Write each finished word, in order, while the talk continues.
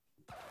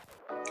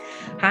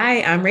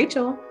Hi, I'm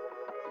Rachel.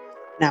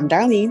 And I'm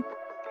Darlene.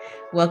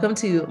 Welcome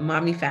to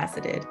Mommy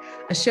Faceted,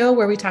 a show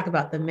where we talk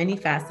about the many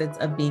facets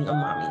of being a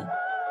mommy.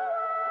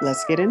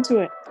 Let's get into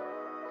it.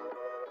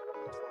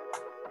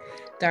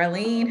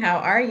 Darlene, how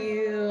are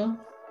you?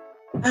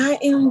 I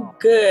am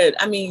good.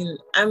 I mean,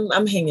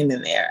 I'm hanging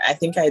in there. I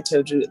think I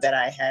told you that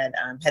I had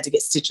to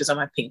get stitches on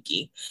my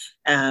pinky,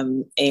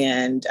 and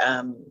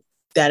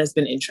that has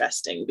been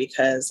interesting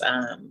because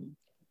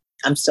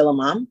I'm still a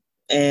mom,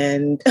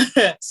 and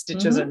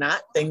stitches or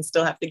not, things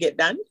still have to get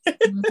done.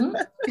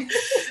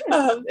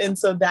 And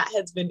so that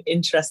has been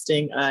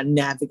interesting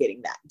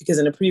navigating that because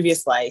in a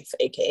previous life,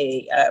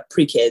 aka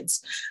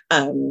pre-kids,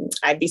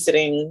 I'd be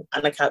sitting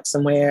on a couch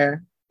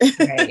somewhere.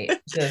 Right.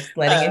 Just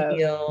letting it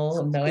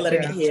heal, no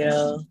letting it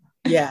heal.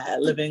 Yeah,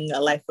 living a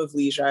life of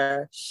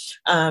leisure.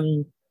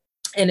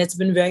 And it's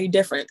been very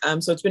different.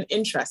 So it's been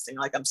interesting.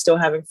 Like I'm still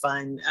having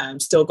fun. I'm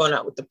still going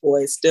out with the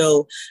boys,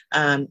 still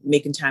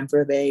making time for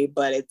a babe,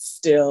 but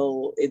it's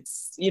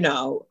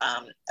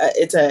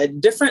a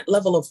different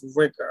level of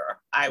rigor,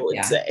 I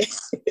would say.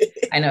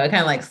 I know it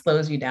kind of like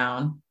slows you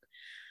down.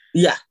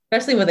 Yeah.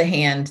 Especially with a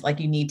hand,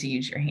 like you need to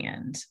use your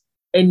hand.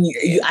 And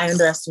I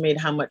underestimate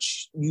how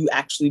much you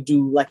actually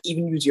do, like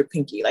even use your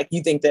pinky. Like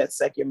you think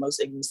that's like your most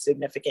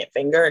insignificant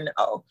finger. And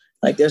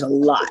like there's a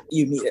lot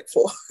you need it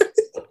for.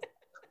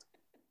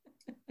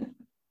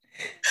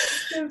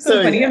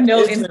 So funny. You have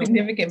no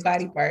insignificant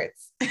body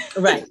parts.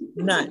 Right.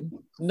 None.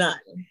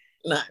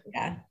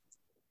 Yeah.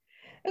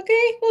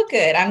 Okay. Well,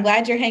 good. I'm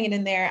glad you're hanging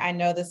in there. I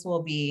know this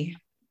will be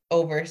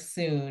over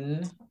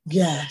soon.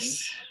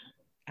 Yes.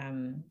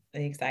 I'm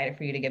excited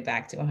for you to get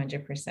back to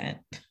 100%.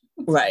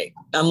 Right.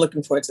 I'm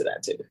looking forward to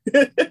that too.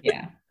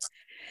 Yeah.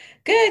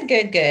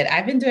 Good.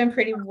 I've been doing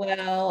pretty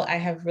well. I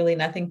have really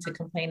nothing to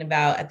complain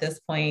about at this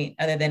point,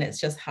 other than it's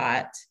just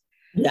hot.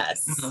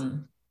 Yes.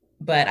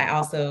 But I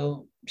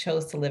also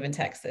chose to live in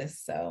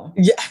Texas. So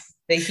yeah,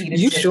 the heat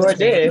is you sure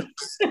did.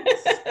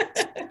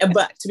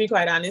 But to be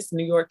quite honest,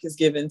 New York is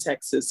giving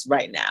Texas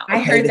right now.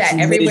 I heard that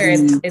everywhere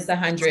it's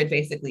 100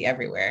 basically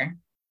everywhere.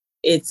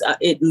 It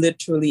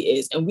literally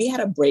is. And we had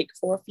a break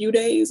for a few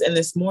days. And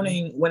this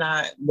morning when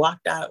I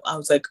walked out, I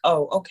was like,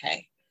 oh,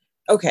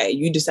 okay,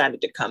 you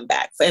decided to come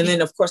back. And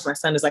then of course my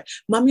son is like,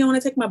 Mommy, I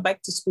want to take my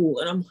bike to school.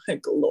 And I'm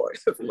like, Lord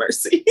have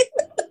mercy.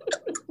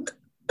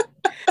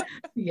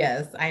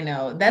 Yes, I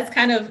know. That's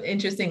kind of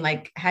interesting.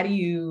 Like, how do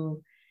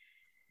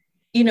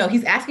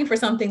he's asking for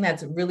something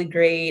that's really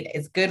great.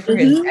 It's good for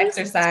his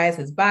exercise,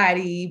 his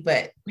body,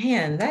 but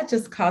man, that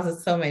just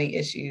causes so many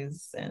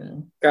issues.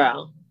 And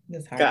girl,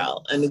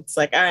 and it's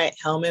like, all right,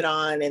 helmet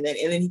on, and then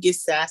he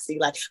gets sassy,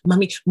 like,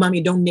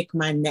 mommy, don't nick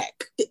my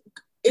neck.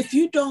 If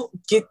you don't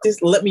get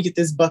this, let me get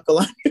this buckle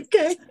on.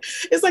 Okay,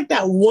 it's like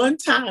that one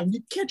time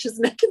you catch his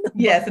neck in the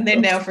buckle. And they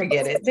never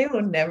forget it. They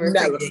will never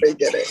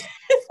forget it,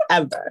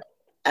 ever.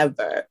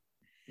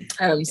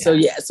 So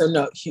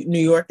no, New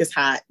York is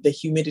hot. The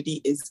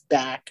humidity is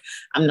back.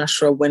 I'm not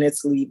sure when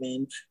it's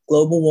leaving.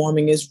 Global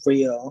warming is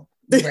real.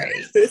 Right.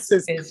 This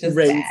is it's just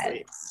crazy.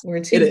 Bad. We're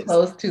too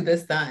close to the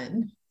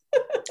sun.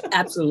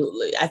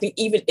 Absolutely. I think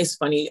even it's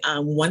funny.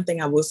 One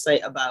thing I will say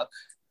about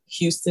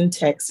Houston,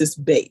 Texas,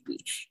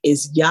 baby,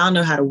 is y'all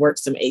know how to work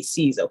some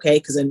ACs, okay?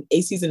 Because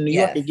ACs in New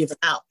York are giving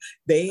out.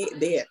 They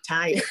are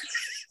tired.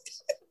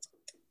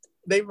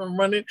 They've been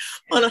running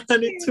on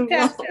 100 too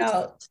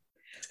long.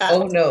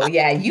 Oh no,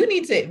 yeah. You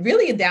need to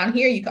really down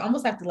here, you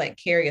almost have to like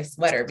carry a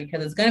sweater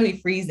because it's going to be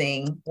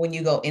freezing when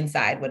you go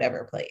inside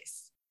whatever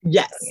place.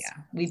 Yes. So,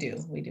 yeah, we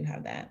do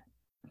have that.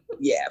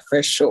 Yeah,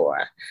 for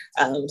sure.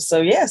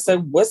 So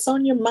what's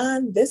on your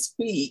mind this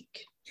week?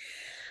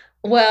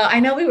 Well, I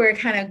know we were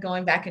kind of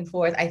going back and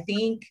forth. I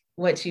think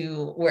what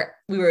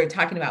we were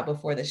talking about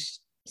before the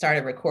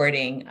started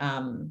recording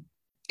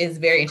is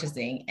very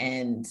interesting.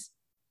 And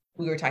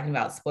we were talking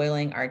about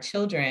spoiling our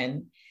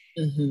children.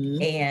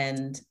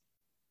 And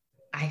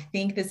I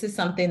think this is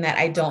something that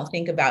I don't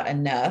think about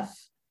enough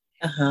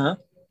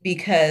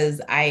because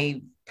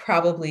I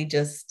probably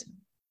just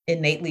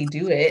innately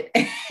do it.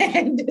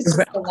 And it's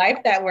just the life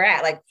that we're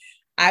at. Like,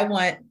 I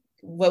want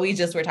what we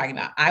just were talking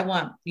about. I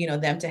want,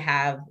 them to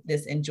have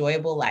this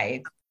enjoyable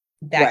life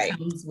that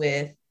comes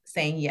with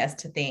saying yes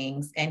to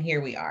things. And here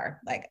we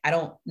are. Like, I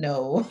don't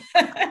know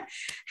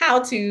how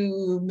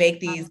to make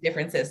these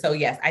differences. So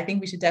yes, I think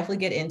we should definitely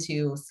get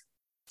into,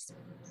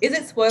 is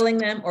it spoiling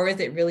them or is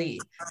it really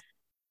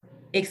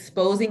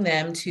exposing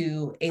them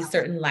to a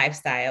certain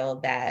lifestyle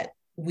that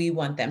we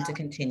want them to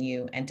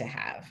continue and to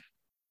have?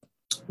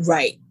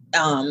 Right.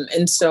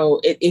 And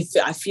so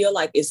I feel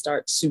like it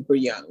starts super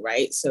young,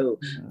 right? So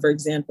for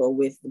example,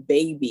 with the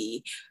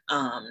baby,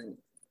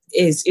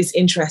 is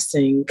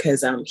interesting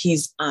because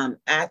he's and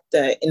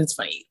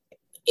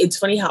it's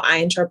funny how I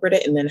interpret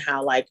it and then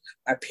how like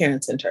our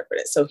parents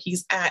interpret it. So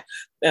he's at,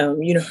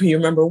 you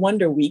remember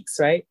Wonder Weeks,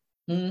 right?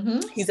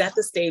 He's at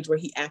the stage where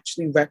he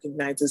actually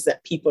recognizes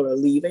that people are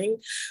leaving.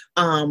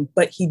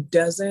 But he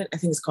doesn't, I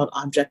think it's called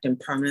object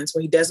impermanence,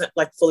 where he doesn't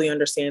like fully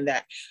understand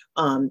that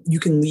you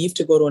can leave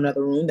to go to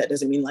another room. That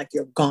doesn't mean like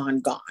you're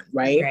gone,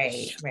 right?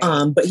 Right.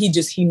 But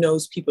he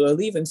knows people are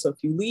leaving. So if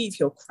you leave,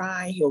 he'll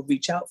cry, he'll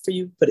reach out for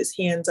you, put his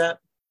hands up.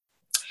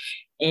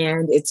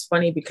 And it's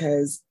funny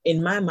because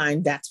in my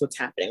mind, that's what's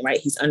happening, right?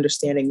 He's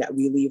understanding that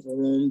we leave a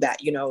room,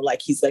 that, you know, like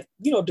he's like,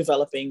 you know,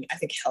 developing, I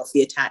think,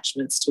 healthy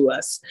attachments to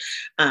us.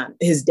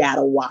 His dad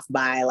will walk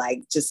by,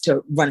 like just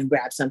to run and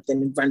grab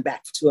something and run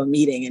back to a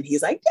meeting. And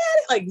he's like, Dad,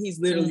 like he's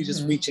literally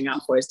just reaching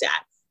out for his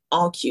dad.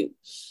 All cute.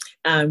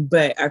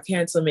 But our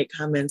parents will make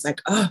comments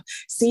like, oh,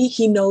 see,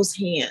 he knows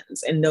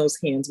hands, and knows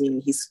hands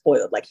meaning he's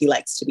spoiled, like he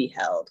likes to be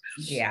held.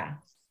 Yeah.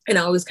 And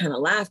I always kind of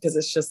laugh because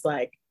it's just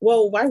like,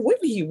 well, why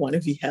wouldn't he want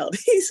to be held?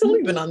 He's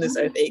only been on this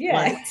earth 8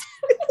 months.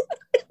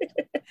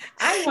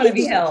 I want to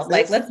be held.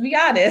 Like, let's be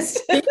honest.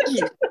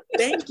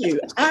 Thank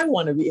you. I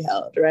want to be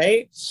held,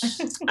 right?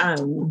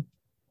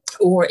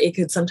 Or it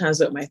could sometimes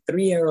with my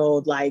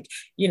 3-year-old, like,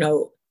 you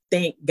know,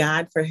 thank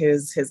God for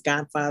his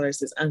godfathers,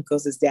 his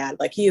uncles, his dad.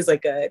 Like he is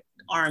like a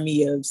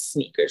army of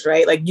sneakers,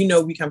 right? Like, you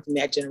know, we come from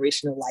that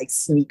generation of like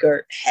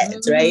sneaker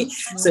heads, right?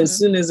 So as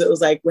soon as it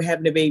was like, we're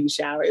having a baby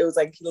shower, it was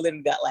like, he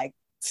literally got like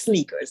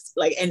sneakers.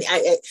 Like, and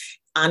I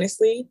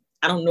honestly,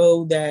 I don't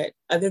know that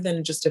other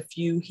than just a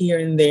few here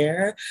and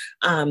there,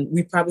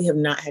 we probably have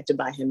not had to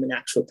buy him an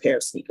actual pair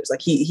of sneakers.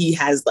 Like he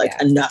has like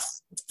enough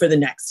for the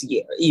next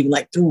year, even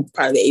like through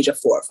probably the age of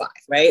 4 or 5,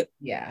 right?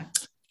 Yeah.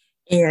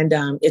 And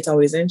it's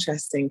always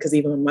interesting because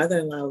even my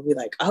mother-in-law will be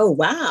like, oh,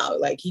 wow,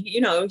 like,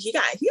 he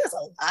has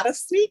a lot of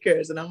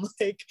sneakers. And I'm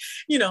like,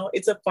 you know,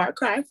 it's a far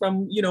cry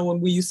from, you know,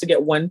 when we used to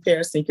get one pair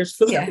of sneakers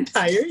for the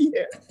entire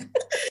year.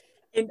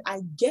 And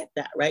I get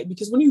that, right?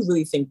 Because when you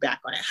really think back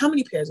on it, how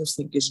many pairs of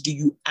sneakers do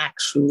you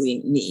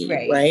actually need,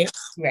 right?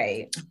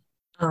 Right.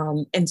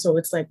 And so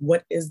it's like,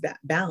 what is that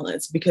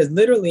balance? Because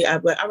literally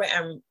I'm like, all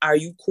right, are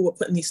you cool with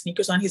putting these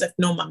sneakers on? He's like,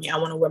 no, mommy, I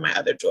want to wear my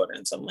other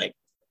Jordans. So I'm like,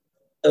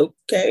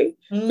 okay,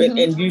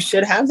 and you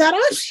should have that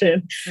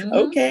option.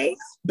 Okay,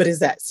 but is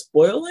that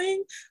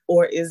spoiling,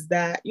 or is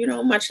that, you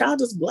know, my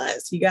child is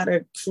blessed, he got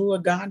a crew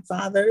of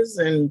godfathers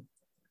and,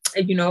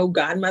 you know,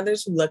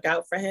 godmothers who look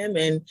out for him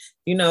and,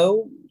 you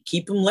know,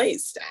 keep him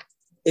laced?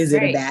 Is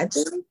it a bad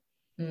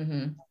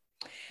thing?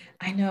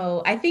 I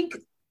know. I think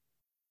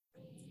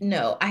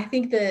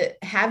that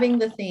having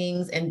the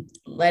things and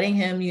letting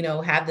him, you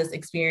know, have this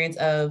experience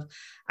of,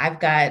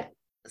 I've got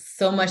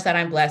so much that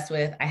I'm blessed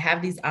with, I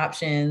have these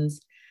options.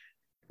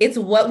 It's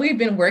what we've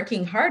been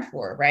working hard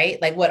for, right?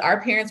 Like what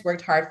our parents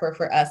worked hard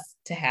for us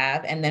to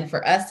have, and then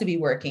for us to be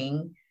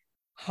working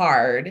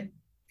hard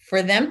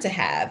for them to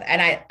have.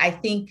 And I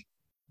think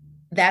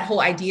that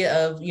whole idea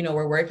of, you know,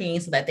 we're working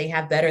so that they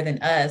have better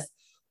than us.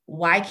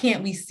 Why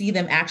can't we see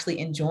them actually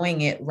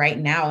enjoying it right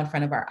now in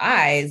front of our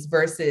eyes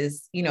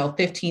versus, you know,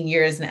 15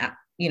 years now,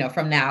 you know,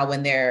 from now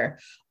when they're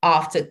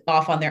off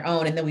on their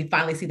own, and then we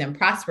finally see them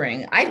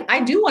prospering. I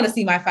do want to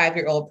see my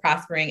 5-year-old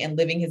prospering and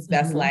living his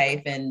best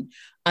life and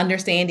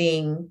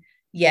understanding,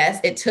 yes,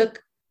 it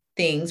took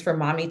things for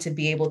mommy to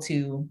be able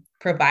to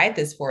provide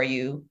this for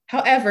you.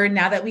 However,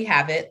 now that we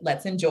have it,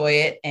 let's enjoy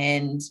it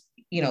and,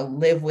 you know,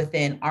 live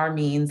within our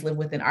means, live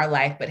within our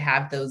life, but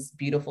have those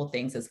beautiful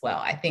things as well.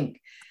 I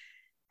think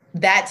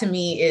that to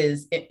me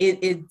is,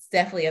 it's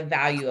definitely a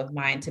value of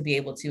mine to be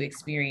able to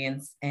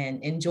experience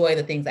and enjoy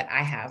the things that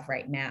I have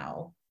right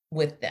now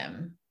with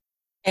them.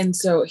 And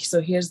so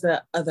here's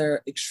the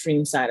other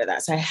extreme side of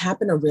that. So I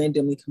happen to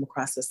randomly come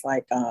across this,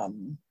 like,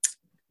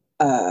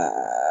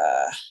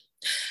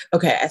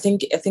 okay, I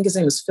think his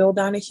name is Phil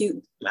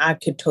Donahue. I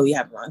could totally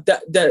have it wrong.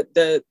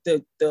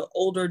 The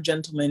older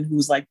gentleman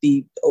who's like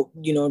the,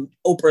 you know,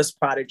 Oprah's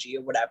prodigy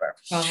or whatever,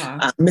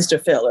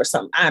 Mr. Phil or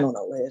something. I don't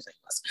know what his name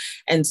was.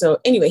 And so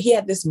anyway, he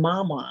had this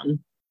mom on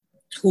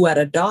who had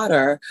a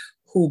daughter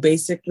who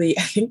basically,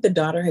 I think the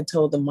daughter had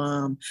told the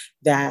mom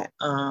that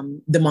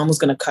the mom was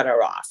going to cut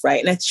her off,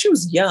 right? And she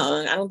was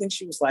young. I don't think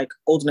she was like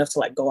old enough to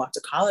like go off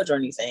to college or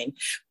anything,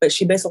 but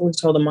she basically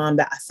told the mom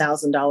that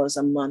 $1,000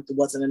 a month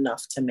wasn't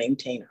enough to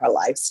maintain her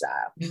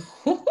lifestyle.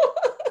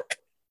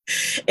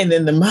 And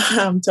then the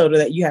mom told her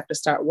that you have to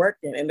start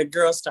working, and the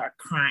girl started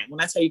crying.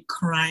 When I tell you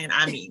crying,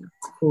 I mean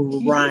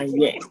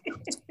crying.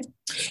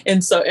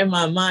 And so in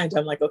my mind,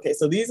 I'm like, okay,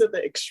 so these are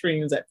the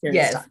extremes that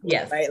parents talk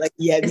about, right? Like,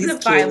 yeah, it's a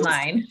fine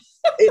line.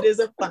 It is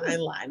a fine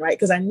line, right?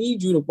 Because I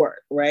need you to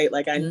work, right?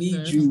 Like I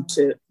need you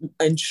to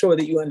ensure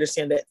that you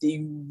understand that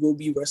you will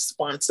be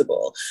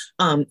responsible.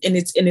 And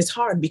it's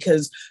hard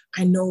because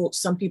I know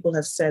some people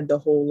have said the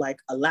whole like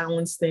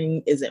allowance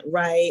thing isn't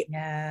right.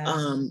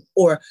 Yeah.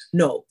 Or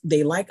no,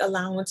 they like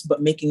allowance,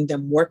 but making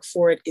them work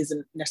for it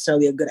isn't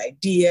necessarily a good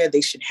idea.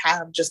 They should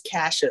have just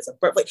cash as a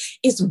birth. Like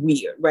it's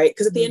weird, right?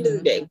 Because at the end of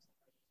the day,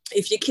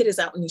 if your kid is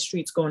out in the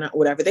streets going out,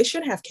 whatever, they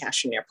should have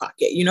cash in their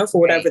pocket, you know,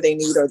 for whatever they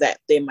need or that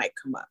they might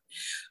come up.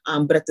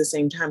 But at the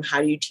same time,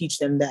 how do you teach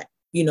them that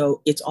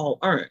it's all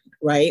earned,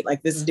 right?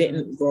 Like this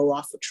didn't grow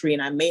off a tree,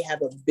 and I may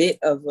have a bit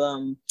of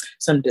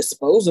some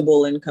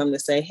disposable income to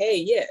say, hey,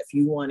 yeah, if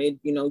you wanted,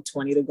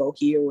 20 to go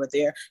here or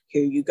there,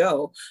 here you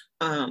go.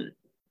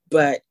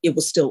 But it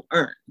was still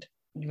earned.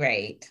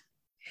 Right.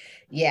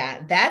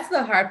 Yeah, that's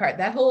the hard part.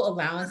 That whole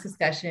allowance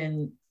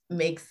discussion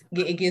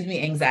gives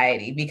me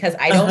anxiety because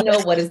I don't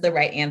know what is the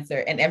right answer.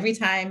 And every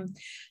time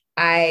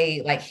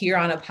I like hear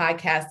on a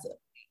podcast,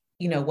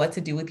 what to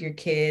do with your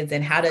kids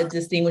and how to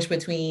distinguish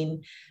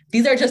between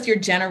these are just your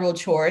general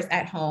chores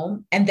at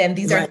home. And then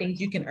these are things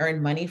you can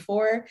earn money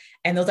for.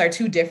 And those are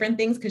two different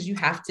things because you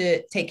have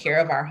to take care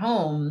of our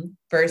home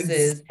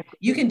versus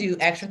you can do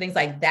extra things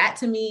like that.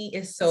 To me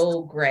is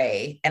so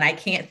gray and I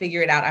can't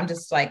figure it out. I'm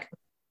just like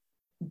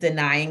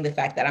denying the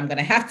fact that I'm going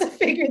to have to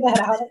figure that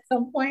out at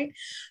some point.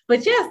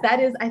 But yes,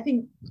 I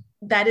think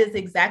that is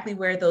exactly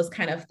where those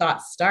kind of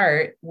thoughts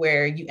start,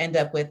 where you end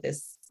up with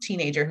this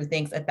teenager who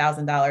thinks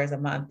 $1,000 a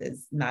month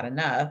is not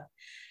enough.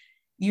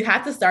 You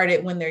have to start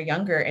it when they're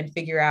younger and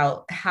figure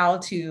out how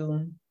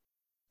to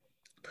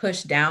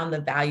push down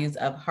the values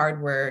of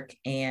hard work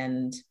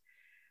and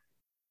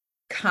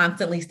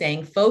constantly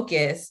staying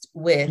focused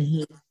with,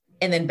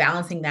 and then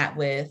balancing that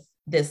with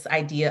this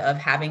idea of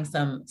having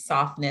some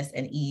softness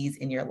and ease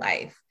in your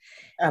life.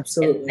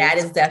 Absolutely. And that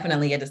is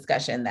definitely a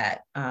discussion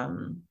that,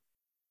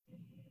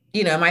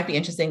 it might be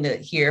interesting to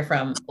hear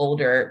from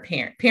older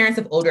parents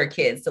of older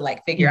kids to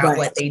like figure out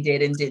what they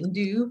did and didn't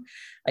do,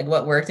 like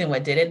what worked and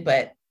what didn't.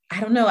 But I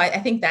don't know. I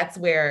think that's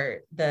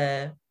where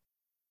that's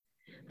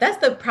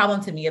the problem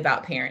to me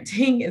about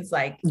parenting. It's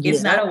like,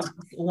 it's not a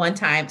one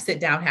time sit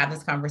down, have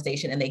this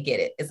conversation and they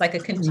get it. It's like a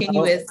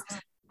continuous,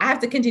 I have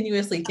to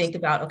continuously think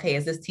about, okay,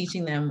 is this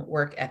teaching them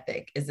work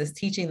ethic? Is this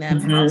teaching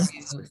them how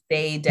to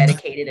stay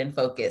dedicated and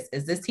focused?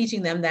 Is this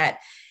teaching them that,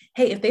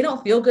 hey, if they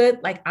don't feel good,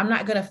 like I'm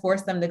not going to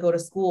force them to go to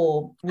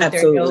school with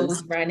their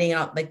nose running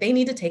out. Like they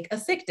need to take a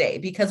sick day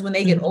because when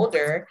they get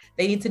older,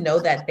 they need to know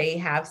that they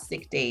have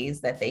sick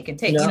days that they can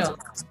take.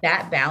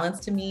 That balance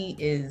to me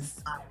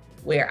is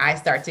where I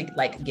start to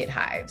like get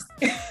hives.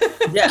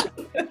 Yeah.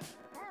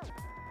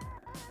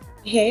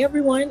 Hey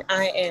everyone,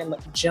 I am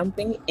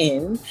jumping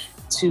in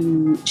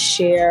to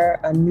share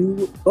a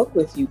new book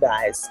with you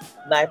guys.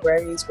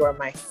 Libraries were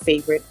my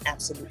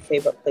absolute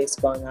favorite place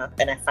growing up,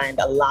 and I find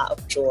a lot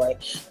of joy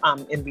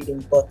in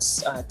reading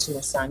books to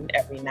my son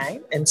every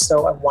night. And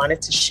so I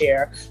wanted to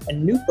share a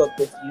new book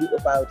with you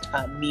about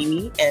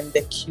Mimi and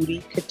the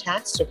Cutie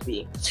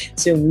Catastrophe.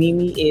 So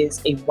Mimi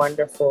is a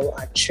wonderful,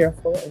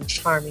 cheerful, and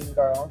charming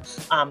girl,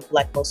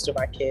 like most of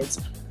our kids,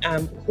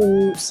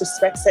 who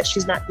suspects that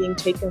she's not being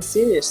taken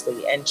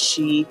seriously, and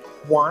she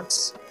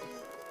wants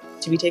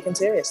to be taken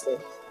seriously.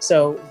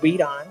 So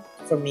read on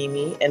for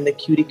Mimi and the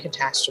Cutie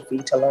Catastrophe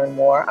to learn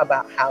more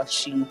about how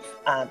she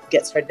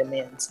gets her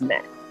demands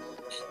met.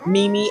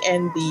 Mimi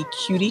and the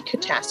Cutie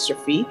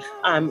Catastrophe.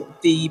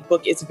 The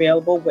book is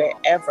available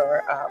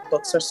wherever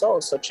books are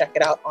sold. So check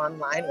it out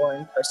online or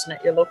in person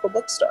at your local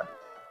bookstore.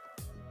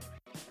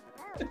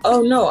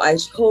 Oh no, I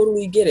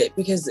totally get it,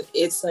 because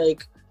it's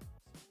like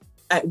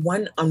on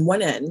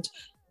one end,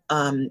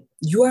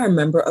 you are a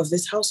member of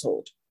this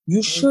household.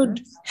 You should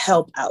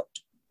help out.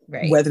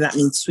 Right. Whether that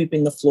means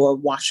sweeping the floor,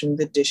 washing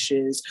the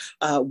dishes,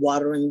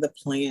 watering the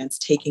plants,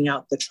 taking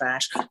out the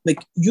trash.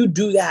 Like you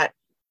do that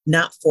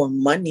not for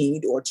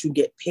money or to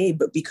get paid,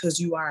 but because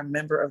you are a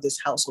member of this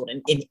household.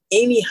 And in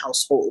any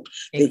household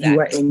that you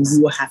are in,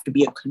 you will have to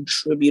be a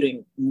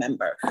contributing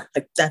member.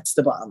 Like that's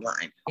the bottom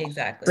line.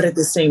 Exactly. But at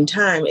the same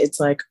time, it's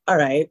like, all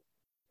right,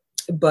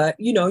 but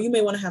you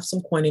may want to have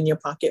some coin in your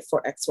pocket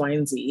for X, Y,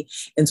 and Z.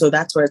 And so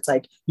that's where it's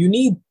like, you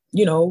need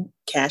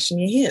cash in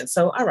your hand.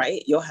 So, all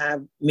right, you'll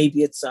have,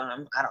 maybe it's, I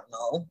don't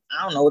know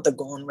what the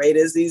going rate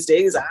is these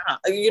days.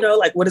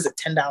 Like, what is it?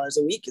 $10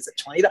 a week? Is it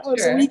 $20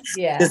 a week?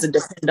 Yeah. Does it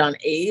depend on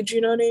age?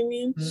 You know what I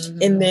mean?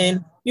 And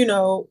then,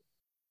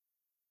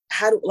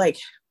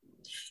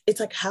 it's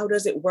like, how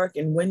does it work?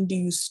 And when do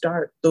you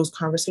start those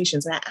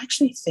conversations? And I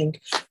actually think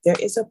there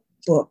is a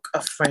book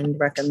a friend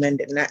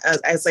recommended. And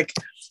I was like,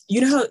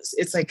 how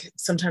it's like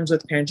sometimes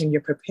with parenting, you're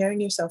preparing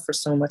yourself for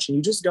so much and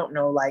you just don't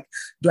know, like,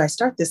 do I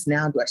start this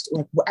now?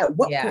 At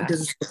what point does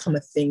this become a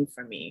thing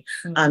for me?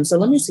 So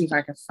let me see if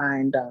I can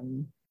find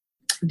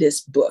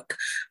this book.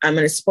 And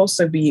it's supposed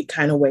to be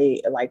kind of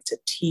way like to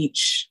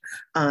teach,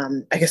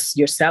 I guess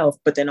yourself,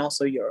 but then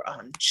also your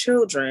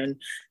children.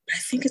 But I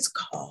think it's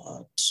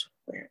called,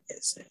 where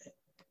is it?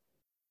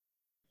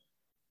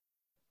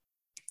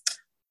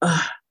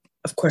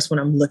 Of course, when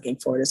I'm looking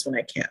for it is when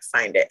I can't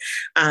find it.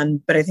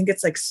 But I think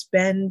it's like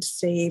Spend,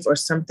 Save or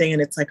something.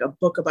 And it's like a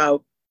book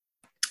about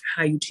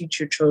how you teach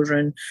your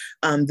children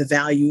the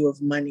value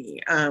of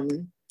money.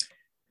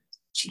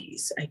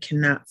 Geez, I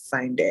cannot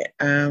find it.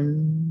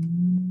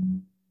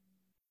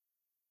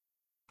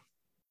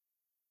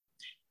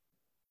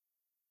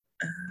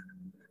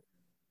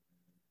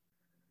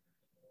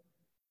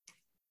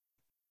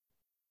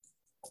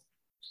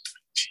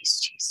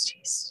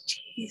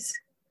 Jeez.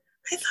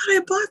 I thought I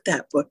bought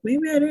that book.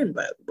 Maybe I didn't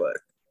buy the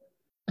book.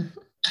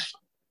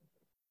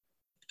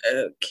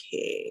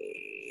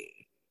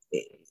 Okay.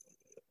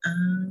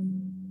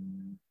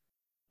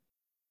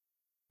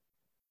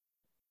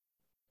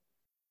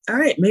 All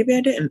right, maybe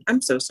I didn't.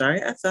 I'm so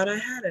sorry. I thought I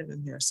had it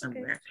in there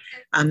somewhere.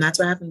 That's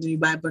what happens when you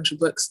buy a bunch of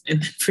books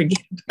and then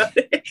forget about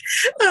it.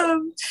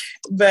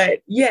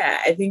 But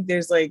yeah, I think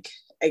there's like,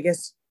 I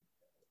guess,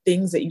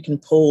 things that you can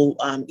pull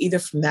either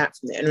from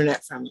the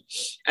internet, from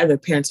other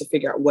parents to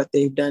figure out what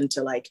they've done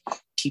to like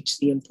teach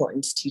the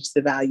importance, teach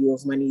the value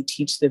of money,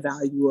 teach the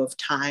value of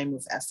time,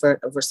 of effort,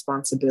 of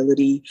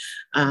responsibility.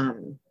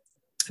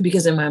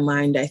 Because in my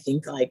mind, I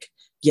think like,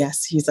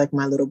 yes, he's like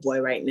my little boy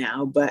right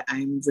now, but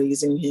I'm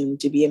raising him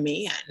to be a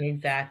man.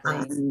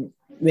 Exactly.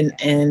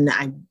 And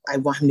I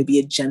want him to be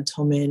a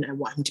gentleman. I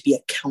want him to be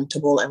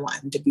accountable. I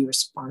want him to be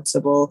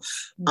responsible.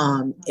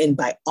 And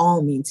by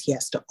all means, he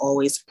has to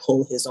always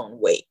pull his own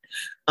weight.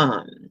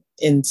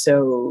 And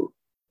so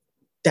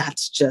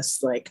that's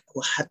just like,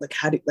 well,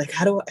 how do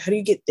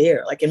you get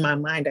there? Like in my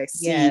mind, I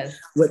see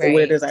what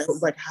it is. I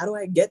was like, how do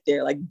I get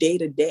there? Like day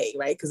to day,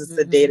 right? Because it's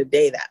the day to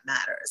day that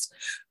matters.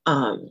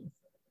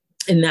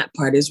 And that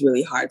part is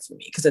really hard for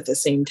me because at the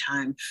same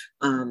time,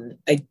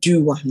 I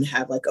do want him to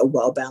have like a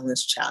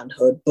well-balanced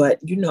childhood. But,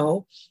 you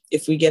know,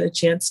 if we get a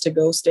chance to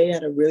go stay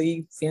at a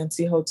really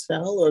fancy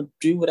hotel or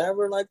do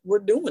whatever, like we're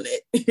doing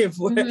it. If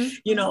we're,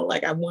 you know,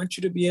 like I want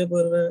you to be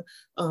able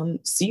to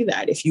see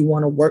that. If you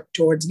want to work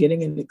towards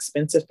getting an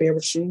expensive pair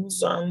of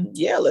shoes,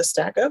 yeah, let's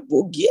stack up.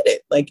 We'll get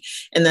it. Like,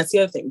 and that's the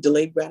other thing,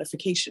 delayed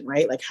gratification,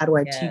 right? Like, how do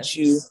I teach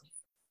you?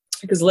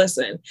 Because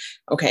listen,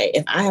 okay,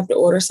 if I have to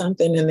order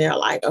something and they're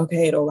like,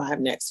 okay, it'll arrive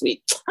next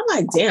week. I'm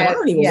like, damn, I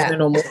don't even want it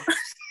no more.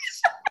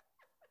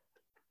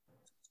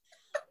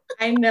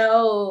 I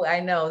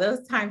know.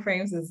 Those time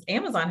frames is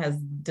Amazon has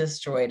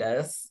destroyed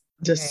us.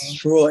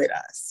 Destroyed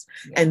us.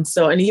 Yeah. And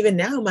so, and even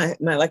now, my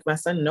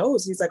son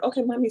knows. He's like,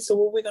 okay, mommy, so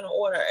what are we gonna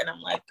order? And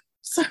I'm like,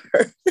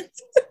 sir.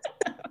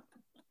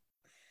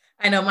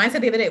 I know. Mine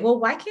said the other day, well,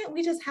 why can't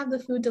we just have the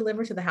food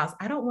delivered to the house?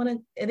 I don't want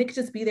to, and it could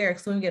just be there.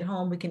 So when we get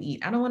home, we can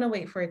eat. I don't want to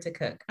wait for it to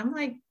cook. I'm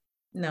like,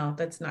 no,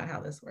 that's not how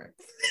this works.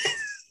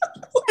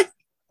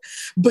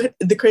 But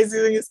the crazy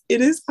thing is, it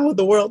is how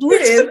the world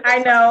works. It is. I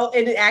know.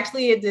 It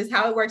is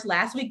how it worked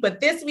last week, but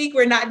this week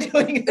we're not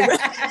doing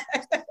that.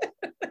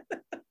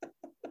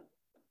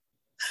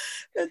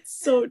 That's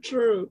so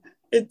true.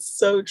 It's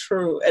so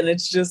true. And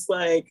it's just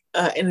like,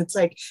 and it's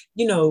like,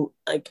 you know,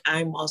 like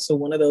I'm also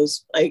one of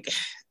those, like,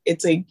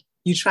 it's like,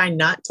 you try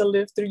not to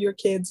live through your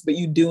kids, but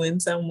you do in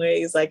some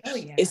ways. Like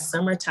it's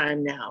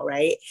summertime now,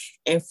 right?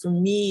 And for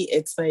me,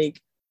 it's like,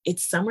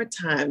 it's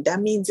summertime. That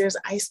means there's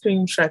ice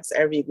cream trucks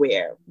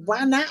everywhere.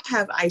 Why not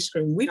have ice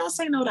cream? We don't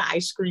say no to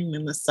ice cream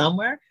in the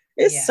summer.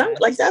 It's summer.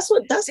 Like that's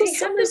what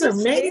summers are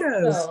made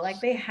of.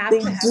 Like they have to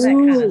have that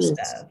kind of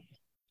stuff.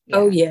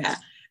 Yeah.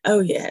 Oh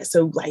yeah.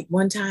 So like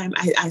one time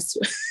I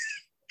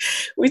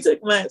we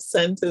took my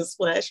son to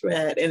Splash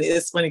Pad, and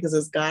it's funny because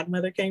his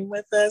godmother came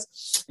with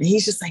us, and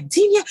he's just like,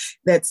 Tina,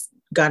 that's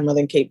godmother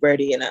in Cape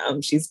Verde,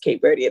 and she's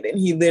Cape Verdean, and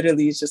he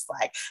literally is just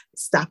like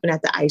stopping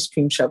at the ice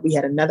cream truck. We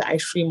had another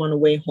ice cream on the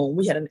way home.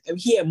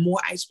 He had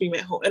more ice cream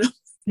at home, and I'm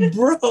like,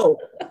 bro,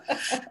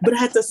 but I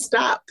had to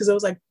stop because I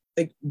was like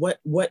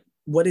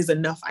what is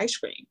enough ice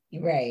cream?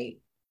 Right.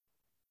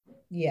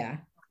 Yeah.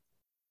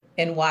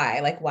 And why?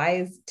 Like, why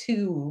is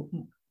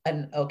 2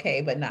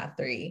 okay, but not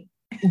 3?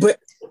 But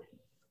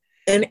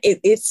and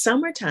it's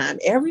summertime.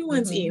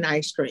 Everyone's eating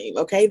ice cream.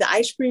 Okay. The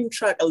ice cream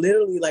truck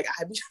literally, like,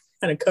 I be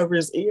trying to cover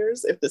his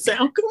ears if the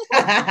sound comes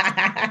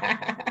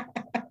out.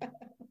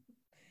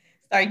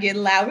 Start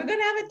getting loud. We're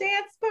gonna have a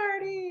dance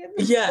party.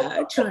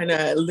 Yeah, trying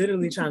to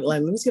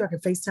like, let me see if I can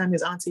FaceTime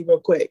his auntie real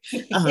quick.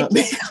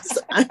 Because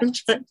I'm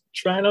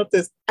trying out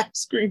this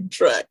ice cream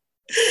truck.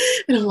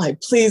 And I'm like,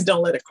 please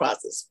don't let it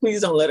cross us.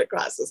 Please don't let it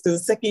cross us. Because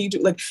the second you do,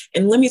 like,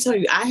 and let me tell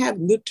you, I have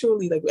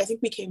literally, like, I think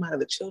we came out of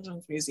the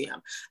Children's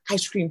Museum.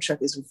 Ice cream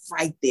truck is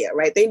right there,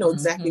 right? They know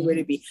exactly where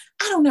to be.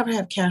 I don't ever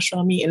have cash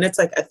on me. And that's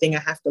like a thing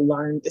I have to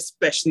learn,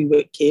 especially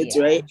with kids,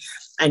 right?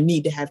 I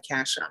need to have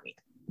cash on me.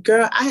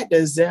 Girl, I had to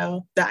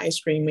Zelle the ice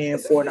cream man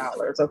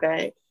 $4,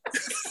 okay?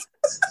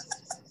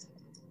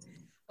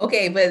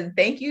 Okay, but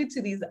thank you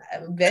to these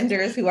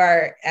vendors who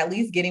are at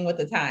least getting with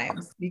the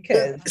times,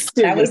 because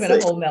that would have been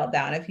a whole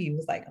meltdown if he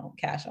was like, oh,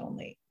 cash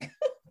only.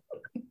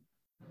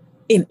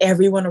 And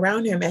everyone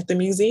around him at the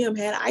museum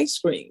had ice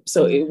cream.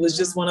 So it was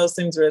just one of those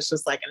things where it's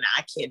just like, nah,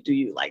 I can't do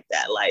you like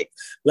that. Like,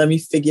 let me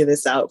figure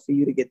this out for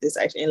you to get this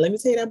ice cream. And let me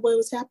tell you, that boy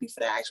was happy for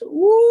that ice cream.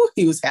 Ooh,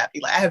 he was happy.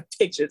 Like, I have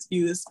pictures.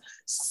 He was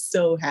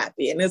so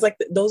happy. And it's like,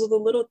 those are the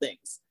little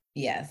things.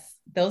 Yes.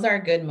 Those are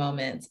good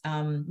moments.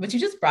 But you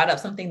just brought up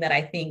something that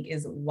I think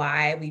is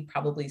why we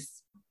probably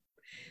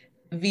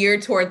veer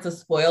towards the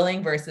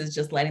spoiling versus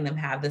just letting them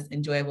have this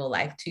enjoyable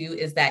life too,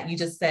 is that you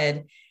just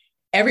said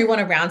everyone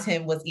around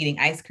him was eating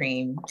ice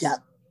cream. Yeah.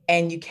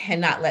 And you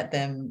cannot let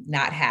them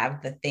not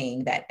have the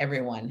thing that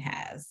everyone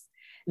has.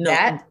 No.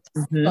 That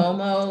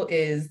FOMO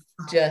is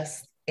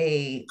just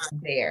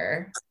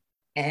there.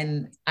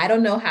 And I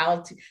don't know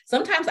how to,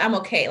 sometimes I'm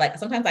okay. Like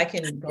sometimes I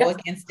can go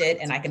against it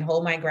and I can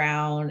hold my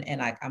ground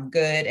and I'm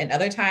good. And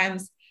other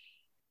times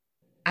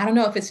I don't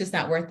know if it's just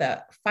not worth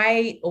the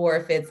fight, or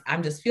if it's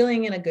I'm just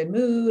feeling in a good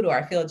mood, or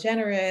I feel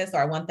generous,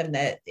 or I want them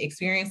to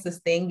experience this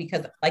thing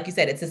because, like you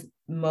said, it's this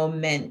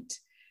moment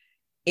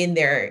in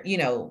their,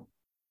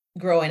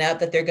 growing up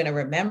that they're going to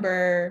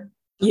remember.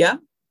 Yeah.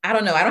 I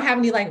don't know. I don't have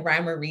any like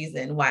rhyme or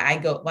reason why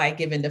I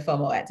give into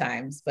FOMO at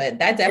times, but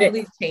that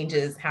definitely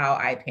changes how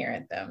I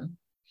parent them.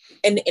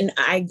 And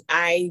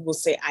I will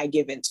say I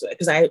give into it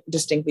because I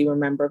distinctly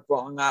remember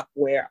growing up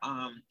where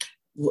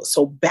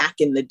so back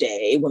in the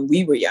day when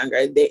we were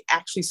younger, they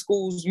actually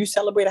schools, you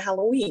celebrated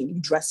Halloween, you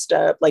dressed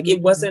up. Like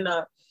it wasn't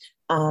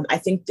I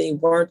think they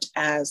weren't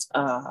as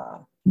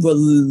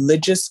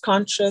religious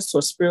conscious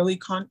or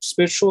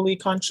spiritually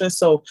conscious.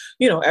 So,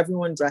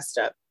 everyone dressed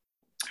up.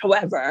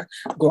 However,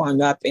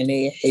 growing up in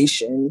a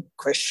Haitian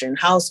Christian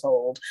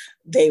household,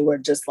 they were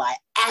just like,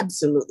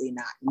 absolutely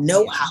not.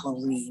 No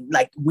Halloween.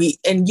 Like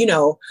being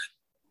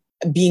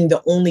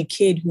the only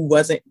kid who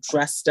wasn't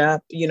dressed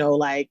up, you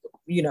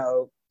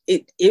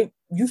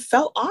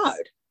felt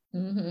odd.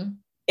 Mm-hmm.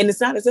 And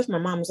it's not as if my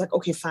mom was like,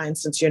 okay, fine,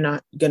 since you're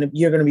going to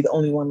be the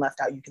only one left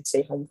out, you can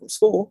stay home from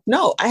school.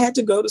 No, I had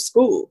to go to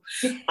school.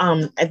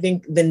 I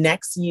think the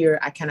next year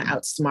I kind of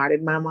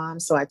outsmarted my mom.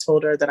 So I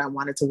told her that I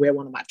wanted to wear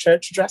one of my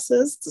church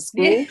dresses to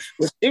school,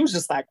 which she was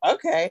just like,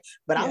 okay.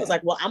 But I was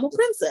like, well, I'm a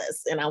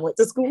princess and I went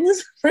to school as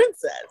a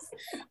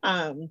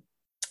princess.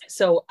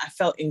 So I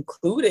felt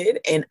included,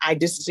 and I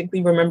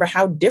distinctly remember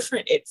how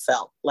different it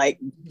felt, like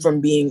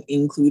from being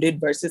included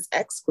versus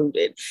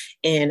excluded.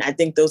 And I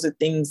think those are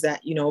things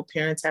that,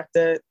 parents have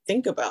to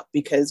think about,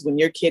 because when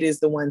your kid is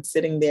the one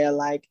sitting there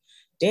like,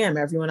 damn,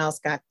 everyone else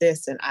got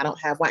this and I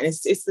don't have one.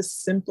 It's the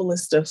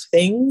simplest of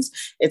things.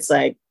 It's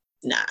like,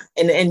 nah.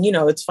 And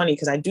it's funny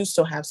because I do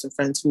still have some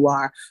friends who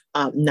are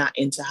not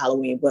into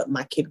Halloween, but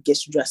my kid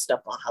gets dressed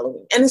up on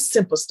Halloween, and it's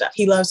simple stuff.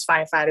 He loves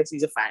firefighters.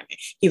 He's a fireman.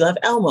 He loves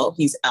Elmo.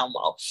 He's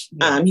Elmo.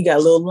 Yeah. He got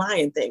a little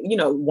lion thing.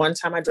 One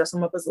time I dressed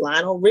him up as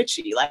Lionel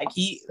Richie. Like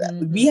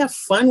we have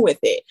fun with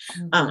it.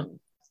 Mm-hmm.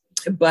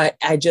 But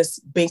I just,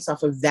 based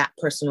off of that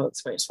personal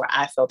experience where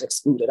I felt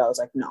excluded, I was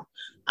like, no,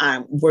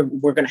 we're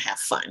going to have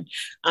fun.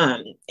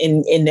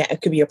 And that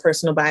could be a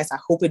personal bias. I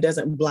hope it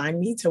doesn't blind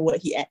me to what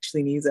he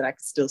actually needs, that I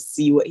can still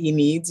see what he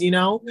needs, and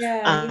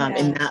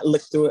not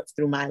look through it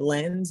through my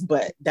lens.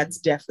 But that's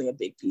definitely a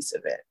big piece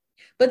of it.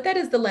 But that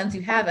is the lens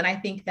you have. And I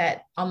think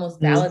that almost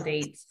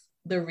validates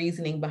the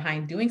reasoning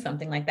behind doing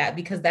something like that,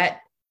 because that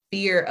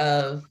fear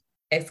of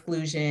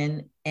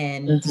exclusion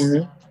and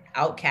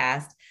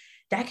outcast,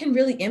 that can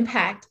really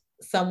impact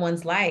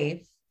someone's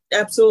life.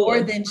 Absolutely.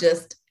 More than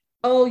just,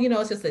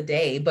 it's just a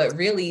day, but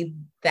really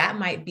that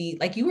might be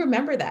like, you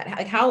remember that,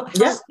 like how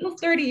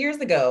 30 years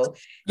ago,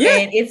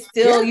 and it's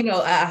still,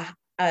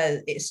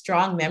 a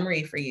strong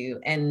memory for you.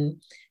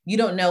 And you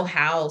don't know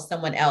how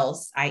someone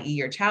else, i.e.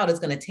 your child, is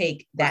going to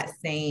take that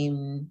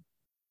same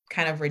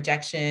kind of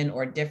rejection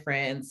or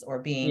difference or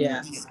being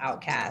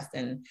outcast.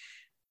 And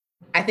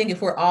I think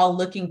if we're all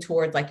looking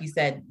towards, like you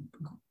said,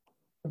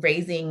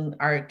 raising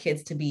our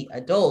kids to be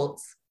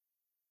adults,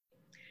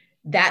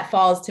 that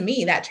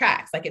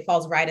tracks. Like it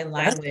falls right in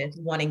line with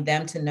wanting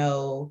them to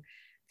know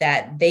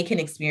that they can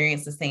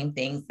experience the same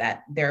things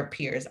that their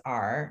peers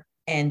are,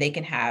 and they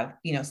can have,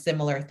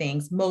 similar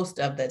things most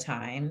of the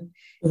time.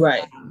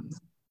 Right.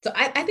 So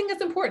I think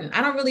that's important.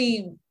 I don't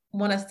really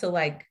want us to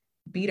like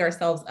beat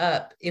ourselves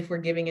up if we're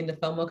giving into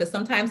FOMO, because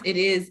sometimes it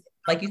is,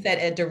 like you said,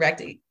 a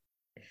direct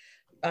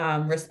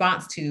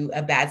response to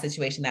a bad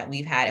situation that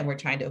we've had, and we're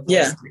trying to avoid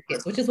it for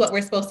kids, which is what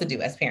we're supposed to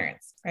do as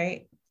parents,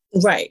 right?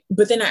 Right.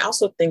 But then I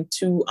also think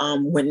too,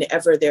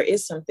 whenever there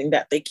is something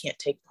that they can't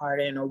take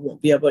part in or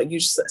won't be able to,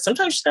 sometimes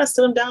you just gotta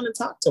sit them down and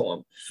talk to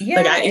them.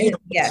 Yeah.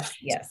 Yes.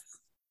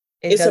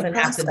 It doesn't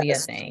have to be a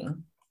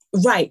thing.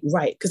 Right.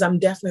 Because I'm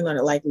definitely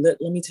learning. Like, let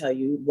me tell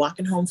you,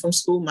 walking home from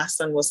school, my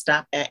son will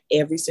stop at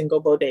every single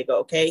bodega.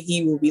 Okay,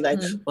 he will be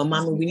like, "Well,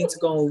 Mama, we need to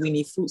go and we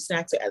need fruit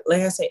snacks."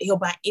 Like I said, he'll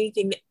buy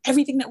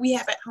everything that we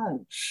have at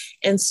home.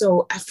 And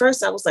so at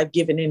first, I was like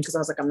giving in because I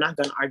was like, I'm not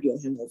going to argue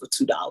with him over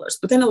 $2.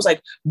 But then I was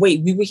like,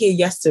 wait, we were here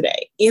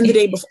yesterday and the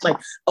day before. Like,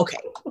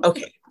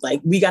 okay,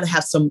 like we got to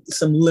have some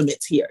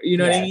limits here. You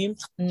know what I mean?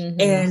 Mm-hmm.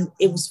 And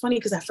it was funny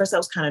because at first I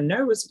was kind of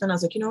nervous, but then I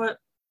was like, you know what,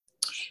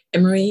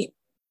 Emery,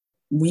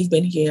 we've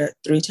been here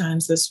 3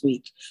 times this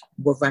week.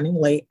 We're running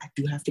late. I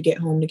do have to get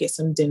home to get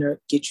some dinner,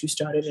 get you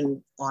started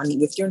and on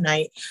with your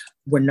night.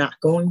 We're not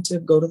going to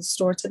go to the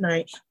store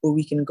tonight, but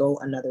we can go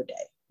another day.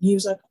 He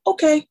was like,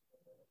 okay.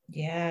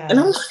 Yeah. And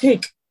I'm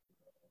like,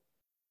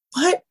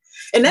 what?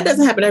 And that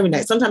doesn't happen every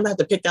night. Sometimes I have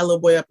to pick that little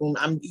boy up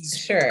when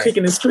he's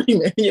kicking and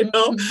screaming,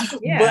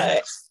 Yeah.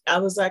 But I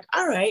was like,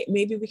 all right,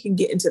 maybe we can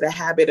get into the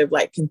habit of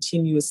like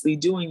continuously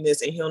doing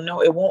this, and he'll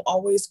know it won't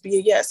always be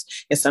a yes.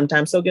 And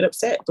sometimes he'll get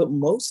upset, but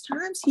most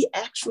times he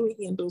actually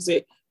handles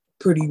it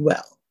pretty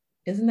well.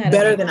 Isn't that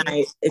better than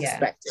I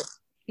expected?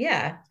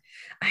 Yeah.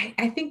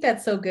 I think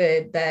that's so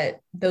good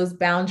that those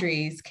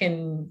boundaries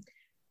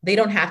they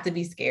don't have to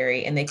be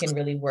scary, and they can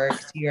really work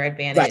to your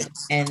advantage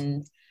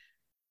and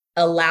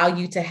allow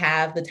you to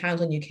have the times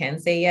when you can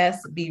say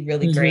yes, be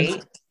really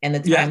great. And the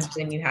times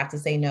when you have to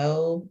say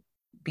no,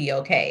 be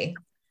okay.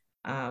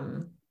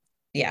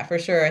 Yeah, for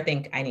sure. I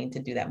think I need to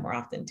do that more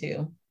often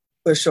too.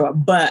 For sure.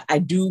 But I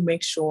do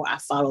make sure I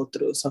follow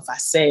through. So if I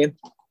say,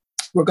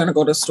 we're going to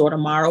go to the store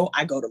tomorrow,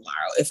 I go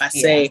tomorrow. If I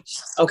say,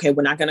 okay,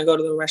 we're not going to go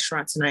to the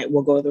restaurant tonight,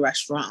 we'll go to the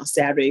restaurant on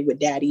Saturday with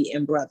daddy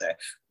and brother.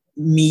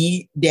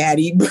 Me,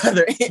 daddy,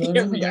 brother,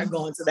 and we are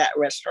going to that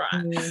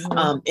restaurant.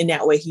 And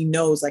that way he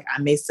knows, like,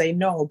 I may say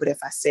no, but if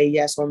I say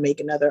yes or make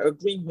another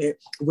agreement,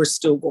 we're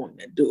still going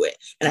to do it.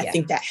 And I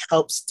think that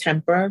helps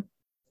temper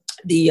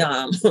the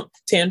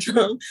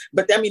tantrum.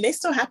 But I mean, they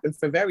still happen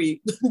for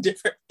very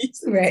different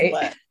reasons. Right.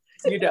 But,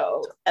 you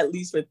know, at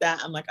least with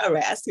that, I'm like, all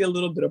right, I see a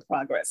little bit of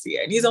progress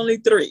here. And he's only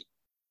 3.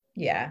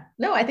 Yeah.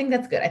 No, I think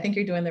that's good. I think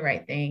you're doing the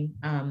right thing.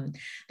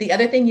 The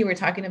other thing you were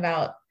talking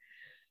about,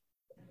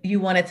 you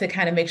wanted to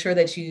kind of make sure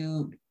that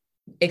you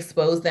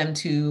expose them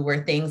to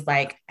were things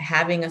like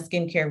having a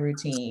skincare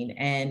routine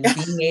and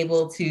being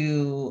able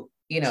to,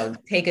 you know,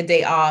 take a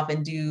day off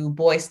and do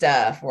boy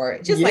stuff or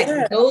just like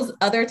those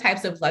other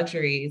types of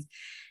luxuries.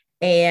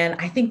 And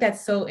I think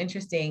that's so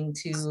interesting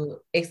to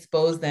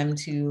expose them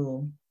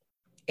to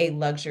a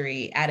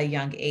luxury at a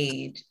young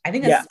age. I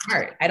think that's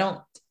smart. I don't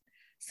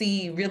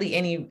see really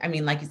any, I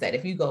mean, like you said,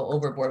 if you go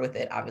overboard with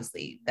it,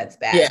 obviously that's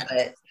bad,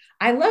 but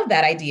I love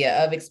that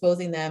idea of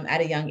exposing them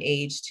at a young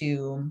age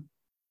to,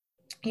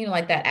 you know,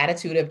 like that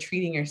attitude of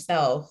treating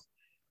yourself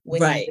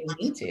when you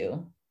need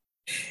to.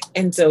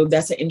 And so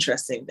that's an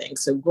interesting thing.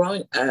 So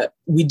growing up,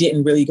 we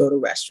didn't really go to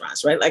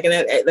restaurants, right? Like, and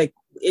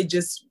it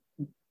just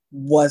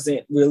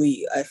wasn't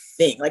really a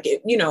thing. Like,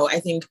 you know, I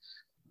think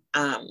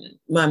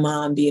my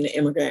mom being an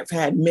immigrant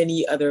had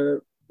many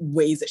other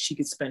ways that she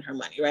could spend her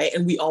money, right?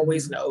 And we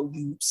always know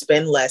you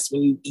spend less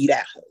when you eat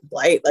at home,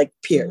 right? Like,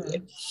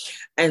 period.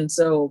 And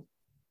so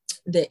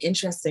the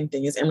interesting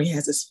thing is Emery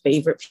has his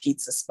favorite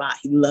pizza spot.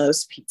 He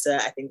loves pizza.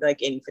 I think like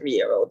any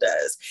 3-year-old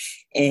does.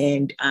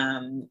 And,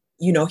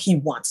 you know, he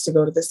wants to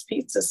go to this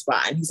pizza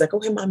spot. And he's like,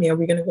 okay, mommy, are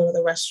we going to go to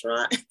the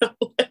restaurant? And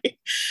I'm like,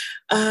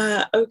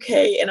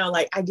 okay. And I'm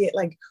like, I get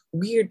like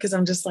weird because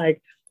I'm just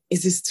like,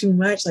 is this too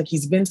much? Like,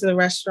 he's been to the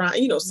restaurant.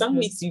 You know, some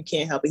weeks you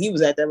can't help it. He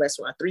was at that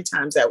restaurant 3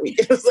 times that week.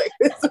 It was like,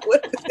 this is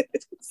what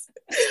it is.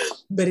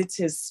 But it's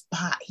his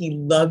spot. He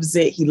loves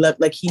it.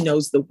 Like, he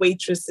knows the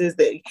waitresses,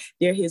 that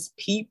they're his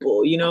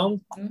people, you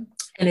know?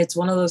 And it's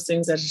one of those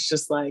things that it's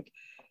just like,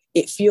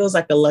 it feels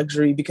like a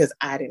luxury because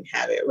I didn't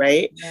have it,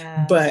 right?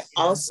 But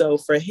also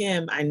for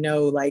him, I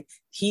know like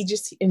he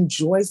just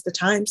enjoys the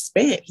time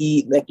spent.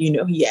 He, like, you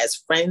know, he has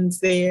friends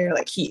there.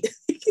 Like,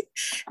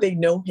 they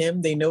know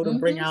him. They know to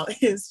bring out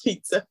his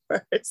pizza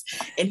first.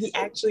 And he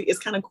actually, it's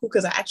kind of cool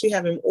because I actually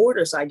have him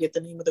order. So I get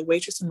the name of the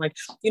waitress. I'm like,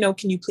 you know,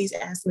 can you please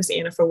ask Miss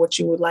Anna for what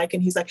you would like?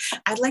 And he's like,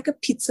 I'd like a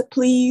pizza,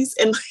 please.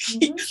 And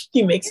like,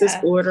 he makes his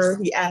order.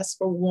 He asks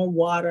for warm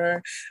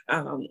water.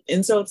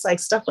 And so it's like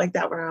stuff like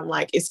that where I'm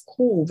like, it's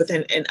cool. But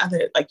then, and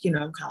other, like, you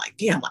know, I'm kind of like,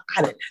 damn, like,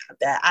 I didn't have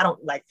that. I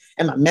don't like,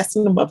 am I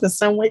messing him up in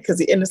some way?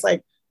 And it's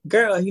like,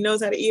 girl, he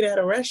knows how to eat at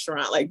a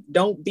restaurant. Like,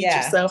 don't beat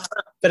yourself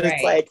up. But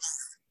it's like,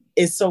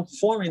 it's so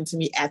foreign to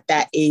me at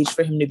that age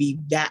for him to be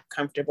that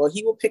comfortable.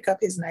 He will pick up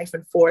his knife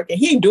and fork, and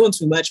he ain't doing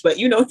too much, but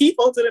you know, he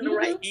holds it in the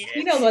right hand.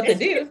 He knows what to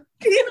do.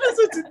 He knows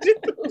what to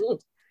do.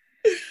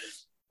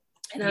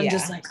 And I'm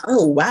just like,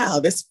 oh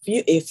wow,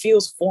 it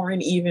feels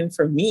foreign even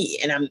for me.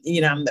 And I'm,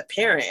 you know, I'm the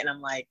parent, and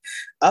I'm like,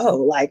 oh,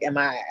 like, am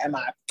I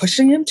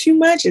pushing him too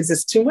much? Is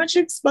this too much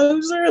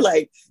exposure?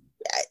 Like,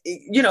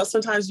 you know,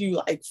 sometimes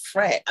you like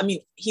fret. I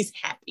mean, he's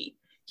happy.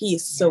 He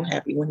is so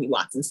happy when he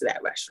walks into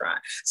that restaurant.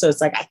 So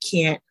it's like, I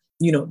can't,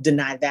 you know,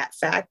 deny that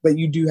fact, but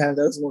you do have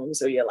those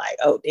moments where you're like,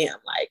 oh damn,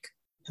 like,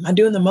 am I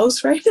doing the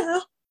most right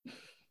now?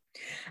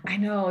 I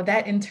know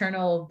that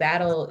internal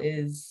battle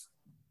is,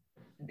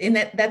 and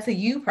that's a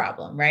you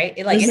problem, right?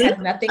 It has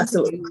nothing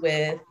to do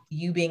with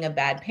you being a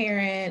bad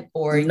parent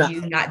or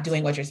you not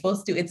doing what you're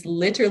supposed to do. It's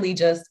literally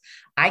just,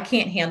 I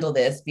can't handle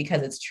this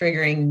because it's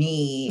triggering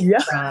me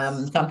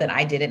from something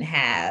I didn't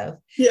have.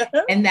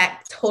 And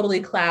that totally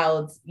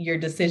clouds your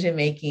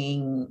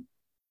decision-making.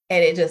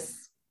 And it just,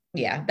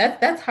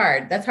 that's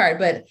hard. That's hard.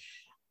 But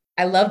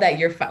I love that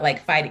you're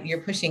fighting,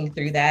 you're pushing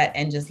through that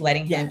and just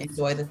letting him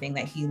enjoy the thing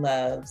that he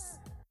loves.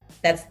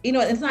 That's, you know,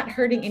 it's not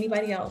hurting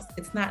anybody else.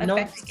 It's not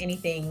affecting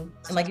anything.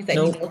 And like you said,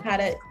 he knows how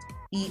to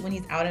eat when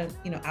he's out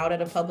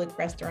at a public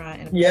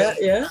restaurant. And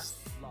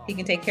he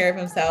can take care of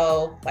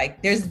himself.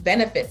 Like, there's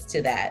benefits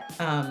to that.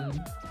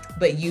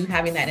 But you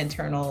having that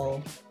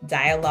internal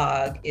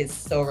dialogue is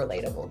so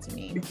relatable to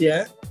me.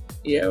 Yeah,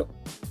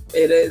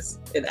 it is.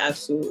 It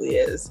absolutely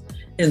is.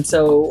 And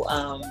so,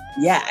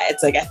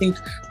 it's like, I think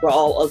we're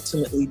all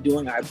ultimately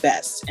doing our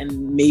best.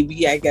 And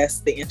maybe, I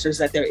guess the answer is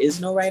that there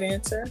is no right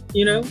answer,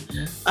 you know?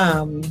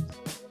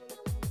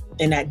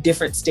 And at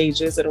different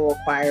stages, it'll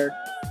require,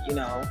 you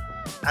know,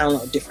 I don't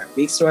know, different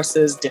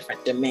resources,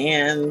 different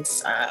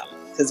demands.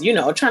 Because, you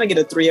know, trying to get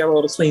a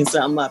 3-year-old to clean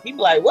something up, he'd be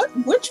like, what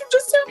you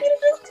just tell me to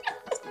do?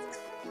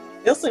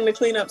 They'll sing the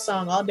cleanup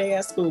song all day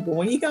at school, but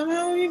when he come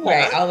home,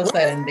 all of a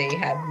sudden they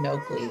have no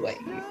clue what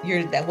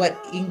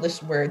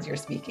English words you're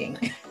speaking.